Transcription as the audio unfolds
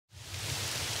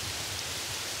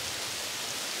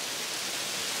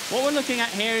What we're looking at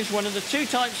here is one of the two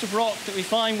types of rock that we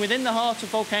find within the heart of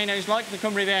volcanoes like the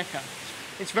Cumbre Vieja.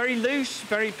 It's very loose,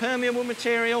 very permeable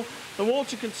material. The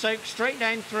water can soak straight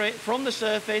down through it from the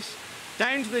surface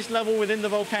down to this level within the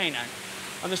volcano.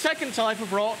 And the second type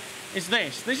of rock is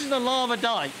this. This is a lava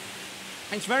dike.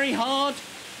 It's very hard.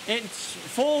 It's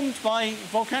formed by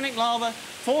volcanic lava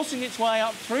forcing its way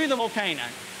up through the volcano.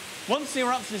 Once the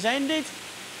eruption is ended,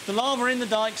 the lava in the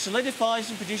dike solidifies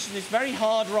and produces this very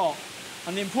hard rock.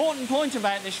 And the important point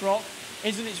about this rock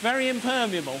is that it's very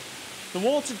impermeable. The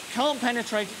water can't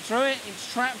penetrate it through it,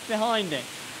 it's trapped behind it.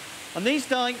 And these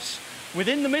dikes,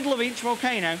 within the middle of each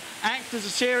volcano, act as a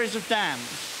series of dams.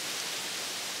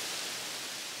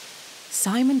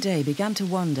 Simon Day began to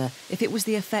wonder if it was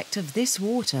the effect of this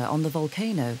water on the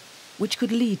volcano which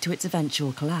could lead to its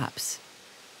eventual collapse.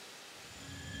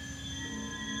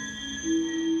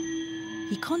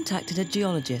 He contacted a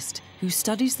geologist who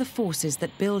studies the forces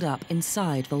that build up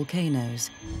inside volcanoes,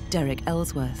 Derek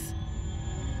Ellsworth.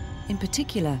 In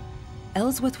particular,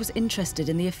 Ellsworth was interested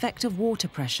in the effect of water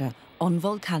pressure on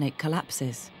volcanic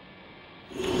collapses.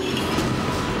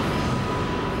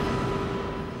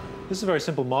 This is a very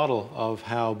simple model of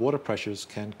how water pressures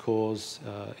can cause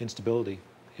instability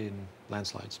in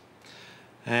landslides.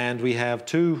 And we have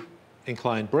two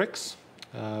inclined bricks.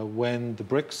 When the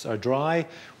bricks are dry,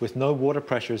 with no water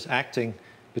pressures acting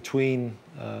between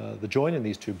the joint in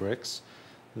these two bricks,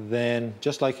 then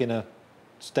just like in a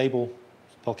stable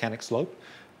volcanic slope,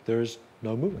 there's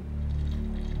no movement.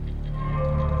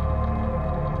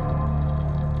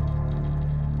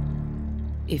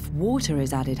 If water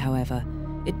is added, however,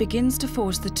 it begins to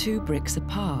force the two bricks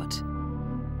apart.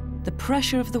 The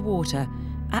pressure of the water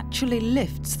actually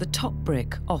lifts the top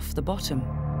brick off the bottom.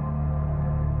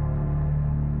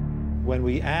 When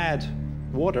we add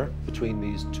water between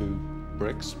these two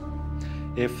bricks,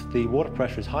 if the water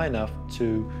pressure is high enough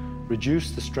to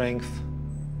reduce the strength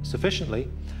sufficiently,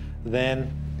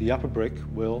 then the upper brick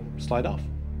will slide off.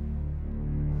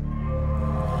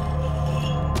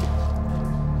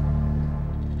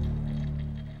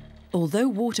 Although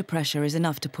water pressure is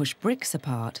enough to push bricks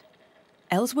apart,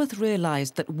 Ellsworth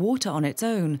realised that water on its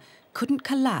own couldn't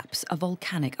collapse a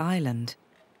volcanic island.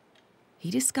 He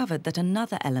discovered that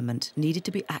another element needed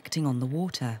to be acting on the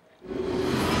water.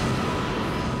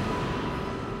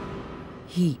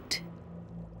 Heat.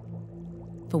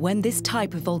 For when this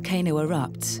type of volcano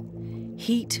erupts,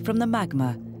 heat from the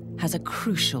magma has a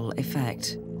crucial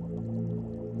effect.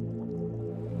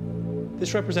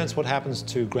 This represents what happens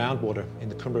to groundwater in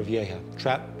the Cumbre Vieja,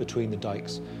 trapped between the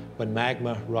dikes, when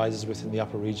magma rises within the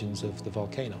upper regions of the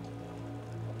volcano.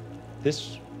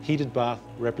 This heated bath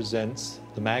represents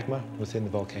the magma within the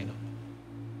volcano.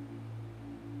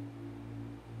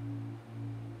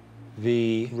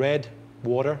 The red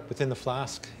water within the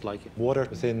flask, like water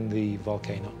within the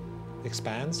volcano,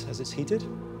 expands as it's heated.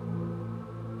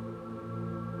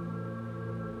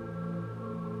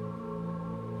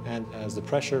 And as the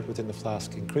pressure within the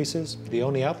flask increases, the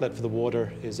only outlet for the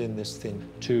water is in this thin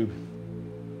tube.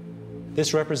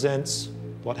 This represents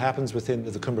what happens within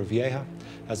the Cumbre Vieja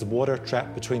as the water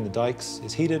trapped between the dikes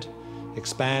is heated,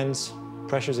 expands,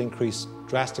 pressures increase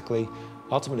drastically,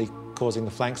 ultimately causing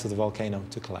the flanks of the volcano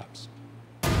to collapse.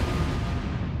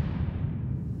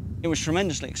 It was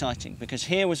tremendously exciting because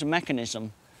here was a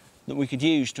mechanism that we could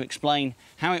use to explain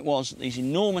how it was that these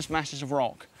enormous masses of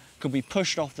rock could be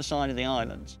pushed off the side of the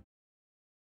islands.